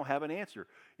 I don't have an answer.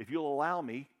 If you'll allow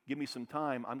me, give me some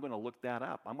time, I'm going to look that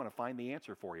up. I'm going to find the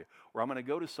answer for you. Or I'm going to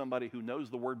go to somebody who knows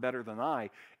the Word better than I,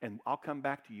 and I'll come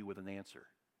back to you with an answer.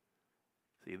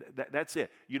 See, that's it.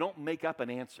 You don't make up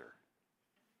an answer.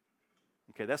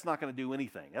 Okay, that's not going to do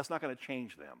anything. That's not going to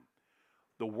change them.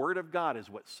 The Word of God is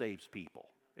what saves people.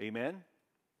 Amen?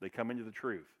 They come into the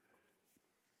truth.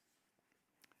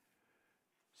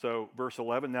 So, verse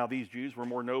 11, now these Jews were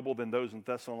more noble than those in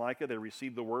Thessalonica. They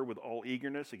received the word with all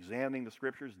eagerness, examining the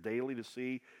Scriptures daily to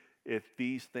see if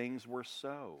these things were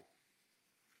so.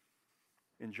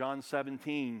 In John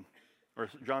 7:17,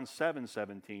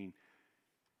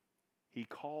 he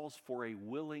calls for a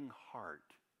willing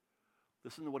heart.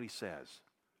 Listen to what he says.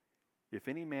 If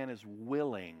any man is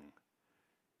willing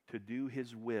to do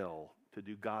his will, to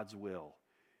do God's will,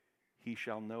 he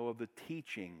shall know of the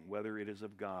teaching, whether it is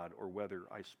of God or whether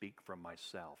I speak from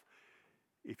myself.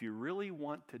 If you really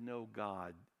want to know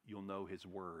God, you'll know His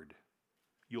Word.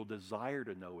 You'll desire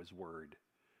to know His Word.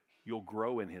 You'll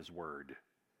grow in His Word.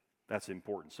 That's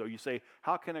important. So you say,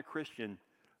 how can a Christian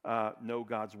know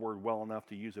God's Word well enough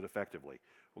to use it effectively?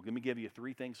 Well, let me give you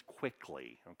 3 things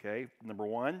quickly, okay? Number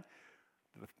 1,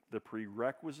 the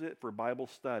prerequisite for Bible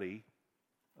study,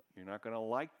 you're not going to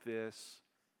like this,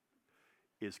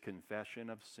 is confession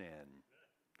of sin.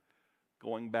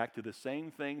 Going back to the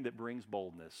same thing that brings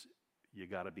boldness. You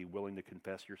got to be willing to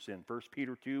confess your sin. 1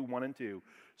 Peter 2, 1 and 2.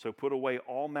 So put away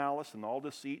all malice and all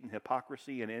deceit and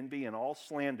hypocrisy and envy and all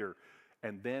slander.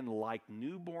 And then like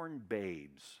newborn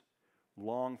babes,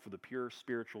 long for the pure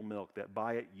spiritual milk, that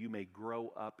by it you may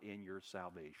grow up in your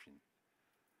salvation.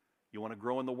 You want to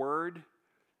grow in the Word?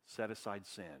 Set aside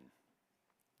sin.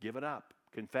 Give it up.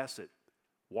 Confess it.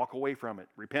 Walk away from it.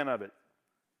 Repent of it.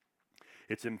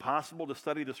 It's impossible to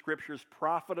study the Scriptures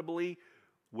profitably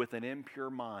with an impure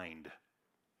mind.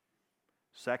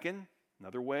 Second,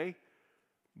 another way,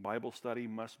 Bible study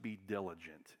must be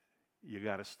diligent. You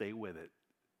got to stay with it.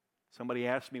 Somebody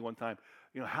asked me one time,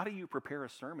 how do you prepare a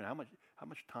sermon? How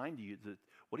much time do you?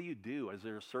 What do you do? Is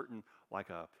there a certain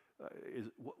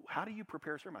how do you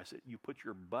prepare a sermon? I said, you put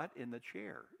your butt in the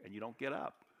chair and you don't get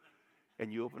up,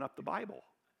 and you open up the Bible.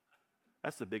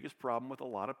 That's the biggest problem with a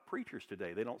lot of preachers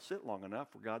today. They don't sit long enough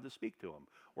for God to speak to them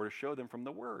or to show them from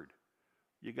the Word.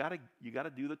 You got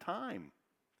to do the time.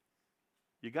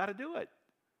 You got to do it.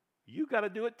 You got to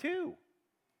do it too.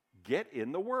 Get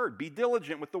in the Word. Be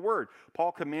diligent with the Word.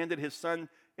 Paul commanded his son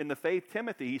in the faith,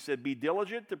 Timothy. He said, be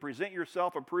diligent to present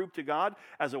yourself approved to God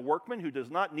as a workman who does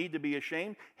not need to be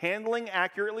ashamed, handling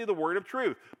accurately the word of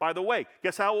truth. By the way,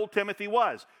 guess how old Timothy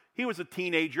was? He was a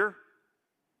teenager.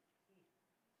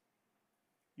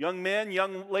 Young men,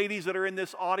 young ladies that are in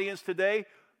this audience today,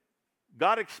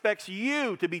 God expects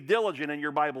you to be diligent in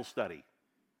your Bible study.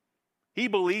 He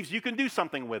believes you can do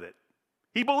something with it.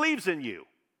 He believes in you.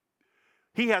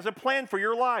 He has a plan for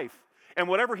your life. And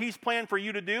whatever He's planned for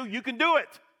you to do, you can do it.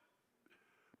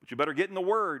 But you better get in the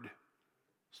Word.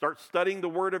 Start studying the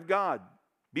Word of God.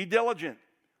 Be diligent.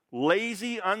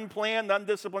 Lazy, unplanned,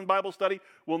 undisciplined Bible study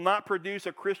will not produce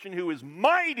a Christian who is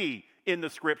mighty in the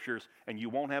Scriptures, and you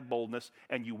won't have boldness,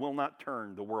 and you will not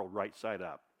turn the world right side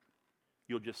up.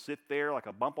 You'll just sit there like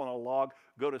a bump on a log,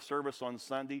 go to service on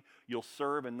Sunday, you'll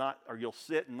serve and not, or you'll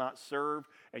sit and not serve,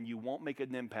 and you won't make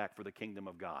an impact for the kingdom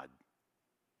of God.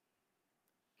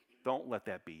 Don't let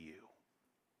that be you.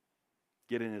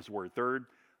 Get in His Word. Third,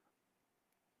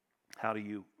 how do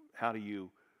you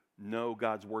know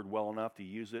God's Word well enough to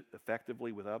use it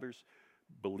effectively with others?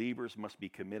 Believers must be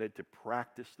committed to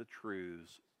practice the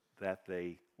truths that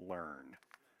they learn.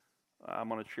 I'm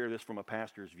going to share this from a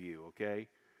pastor's view, okay?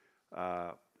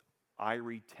 I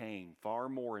retain far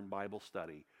more in Bible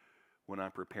study when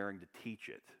I'm preparing to teach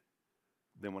it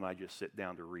than when I just sit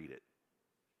down to read it.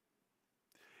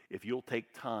 If you'll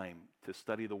take time to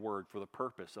study the Word for the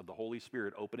purpose of the Holy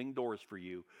Spirit opening doors for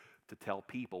you to tell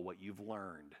people what you've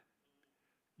learned,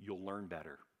 you'll learn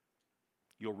better.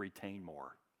 You'll retain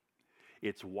more.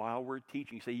 It's while we're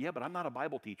teaching. You say, yeah, but I'm not a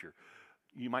Bible teacher.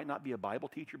 You might not be a Bible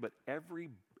teacher, but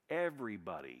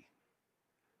everybody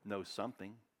knows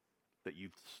something that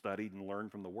you've studied and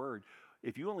learned from the Word.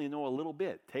 If you only know a little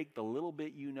bit, take the little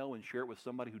bit you know and share it with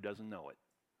somebody who doesn't know it.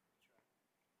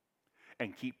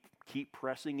 And keep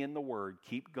pressing in the Word,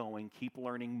 keep going, keep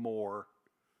learning more.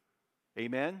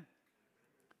 Amen?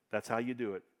 That's how you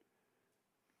do it.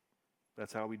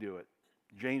 That's how we do it.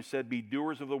 James said, be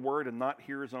doers of the Word and not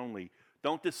hearers only.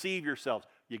 Don't deceive yourselves.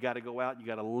 You got to go out and you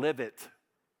got to live it.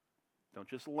 Don't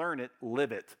just learn it,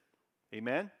 live it.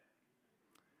 Amen?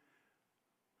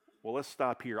 Well, let's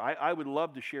stop here. I would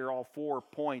love to share all 4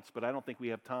 points, but I don't think we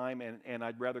have time, and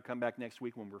I'd rather come back next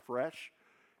week when we're fresh,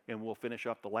 and we'll finish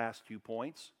up the last 2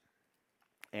 points,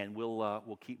 and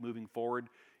we'll keep moving forward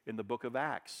in the book of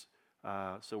Acts.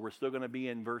 So we're still going to be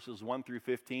in verses 1 through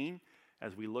 15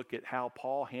 as we look at how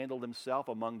Paul handled himself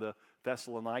among the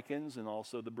Thessalonians and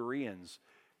also the Bereans,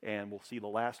 and we'll see the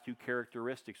last 2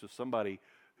 characteristics of somebody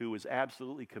who was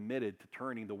absolutely committed to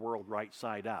turning the world right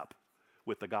side up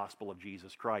with the gospel of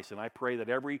Jesus Christ. And I pray that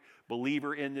every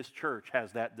believer in this church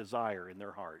has that desire in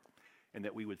their heart and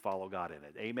that we would follow God in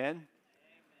it. Amen? Amen.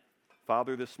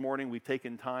 Father, this morning we've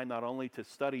taken time not only to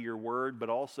study your word, but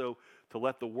also to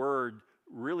let the word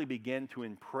really begin to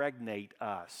impregnate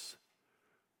us,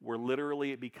 where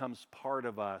literally it becomes part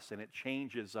of us and it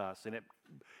changes us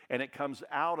and it comes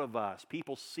out of us.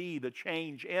 People see the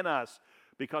change in us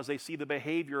because they see the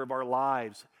behavior of our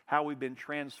lives, how we've been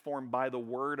transformed by the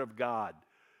Word of God.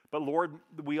 But Lord,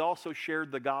 we also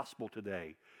shared the gospel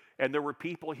today. And there were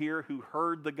people here who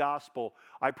heard the gospel.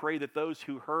 I pray that those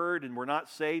who heard and were not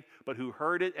saved, but who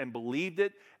heard it and believed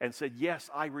it and said, yes,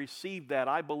 I received that.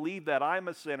 I believe that. I'm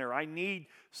a sinner. I need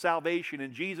salvation.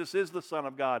 And Jesus is the Son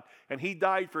of God. And He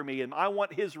died for me. And I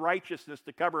want His righteousness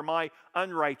to cover my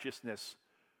unrighteousness.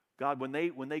 God, when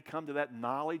they come to that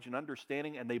knowledge and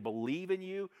understanding and they believe in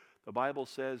you, the Bible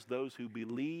says those who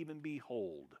believe and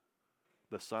behold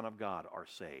the Son of God are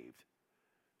saved.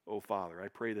 Oh, Father, I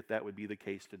pray that that would be the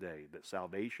case today, that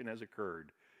salvation has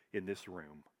occurred in this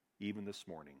room. even this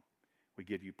morning. We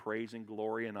give you praise and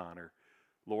glory and honor.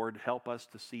 Lord, help us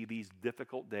to see these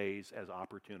difficult days as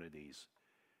opportunities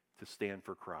to stand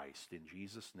for Christ. In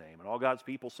Jesus' name. And all God's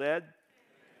people said,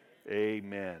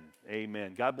 amen.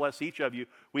 Amen. God bless each of you.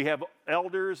 We have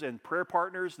elders and prayer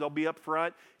partners. They'll be up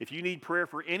front. If you need prayer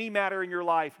for any matter in your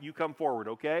life, you come forward,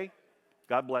 okay?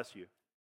 God bless you.